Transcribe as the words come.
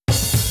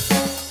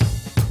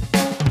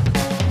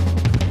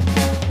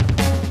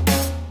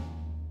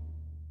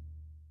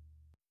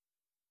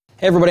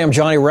Hey everybody, I'm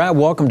Johnny Rabb.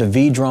 Welcome to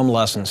V-Drum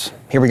Lessons.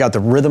 Here we got the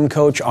Rhythm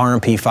Coach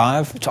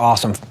RMP5. It's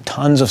awesome.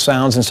 Tons of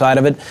sounds inside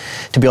of it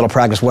to be able to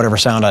practice whatever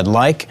sound I'd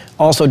like.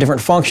 Also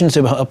different functions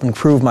to help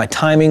improve my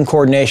timing,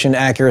 coordination,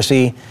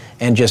 accuracy,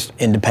 and just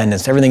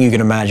independence. Everything you can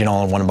imagine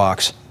all in one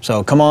box.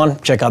 So come on,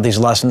 check out these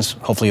lessons.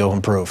 Hopefully you'll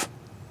improve.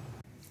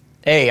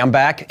 Hey, I'm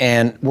back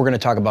and we're going to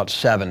talk about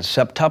sevens,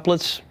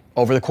 septuplets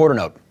over the quarter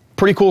note.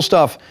 Pretty cool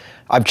stuff.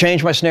 I've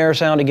changed my snare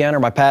sound again, or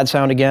my pad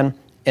sound again,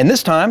 and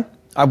this time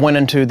I went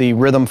into the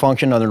rhythm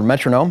function under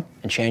metronome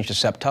and changed to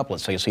septuplet,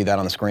 so you'll see that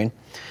on the screen.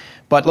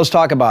 But let's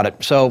talk about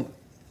it. So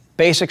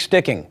basic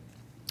sticking,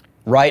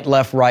 right,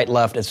 left,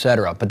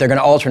 etc. But they're going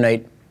to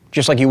alternate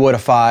just like you would a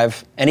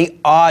five. Any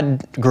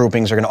odd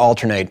groupings are going to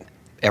alternate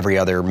every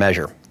other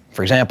measure.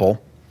 For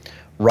example,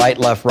 right,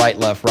 left, right.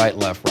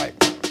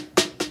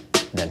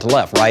 Then to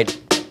left, right,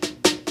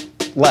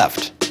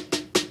 left.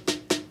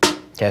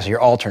 Okay, so you're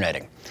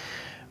alternating.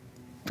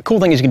 The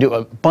cool thing is you can do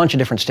a bunch of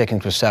different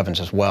stickings with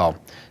sevens as well.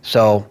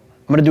 So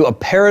I'm going to do a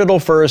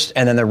paradiddle first,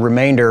 and then the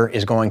remainder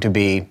is going to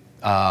be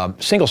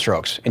single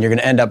strokes, and you're going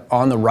to end up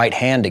on the right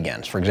hand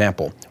again. So for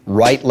example,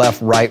 right,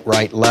 left, left,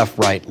 right, left,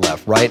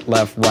 right,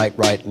 left,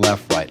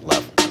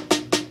 left.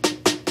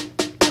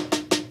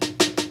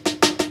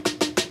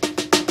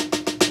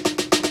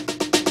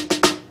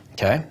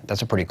 Okay,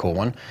 that's a pretty cool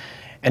one.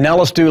 And now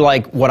let's do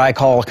like what I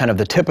call kind of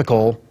the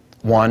typical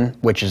one,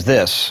 which is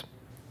this.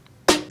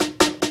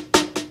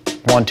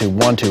 1, 2,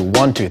 1, 2,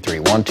 1, 2, 3,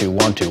 1, 2,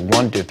 1, 2,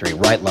 1, 2, 3,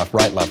 right, left,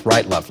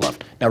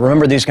 left. Now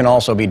remember, these can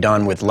also be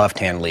done with left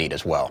hand lead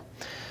as well.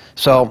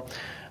 So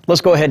let's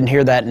go ahead and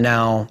hear that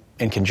now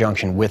in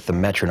conjunction with the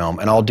metronome,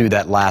 and I'll do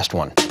that last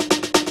one.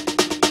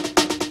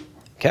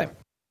 Okay.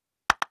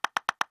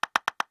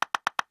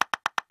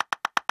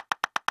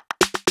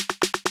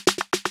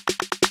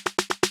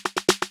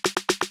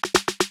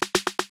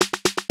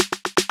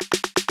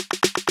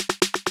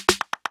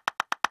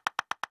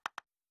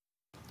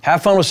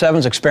 Have fun with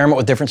sevens, experiment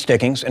with different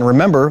stickings, and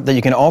remember that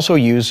you can also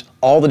use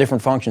all the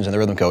different functions in the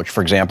Rhythm Coach.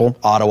 For example,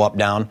 auto, up,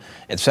 down,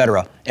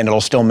 etc., and it'll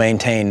still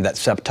maintain that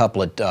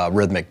septuplet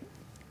rhythmic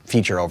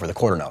feature over the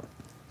quarter note.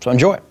 So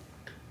enjoy.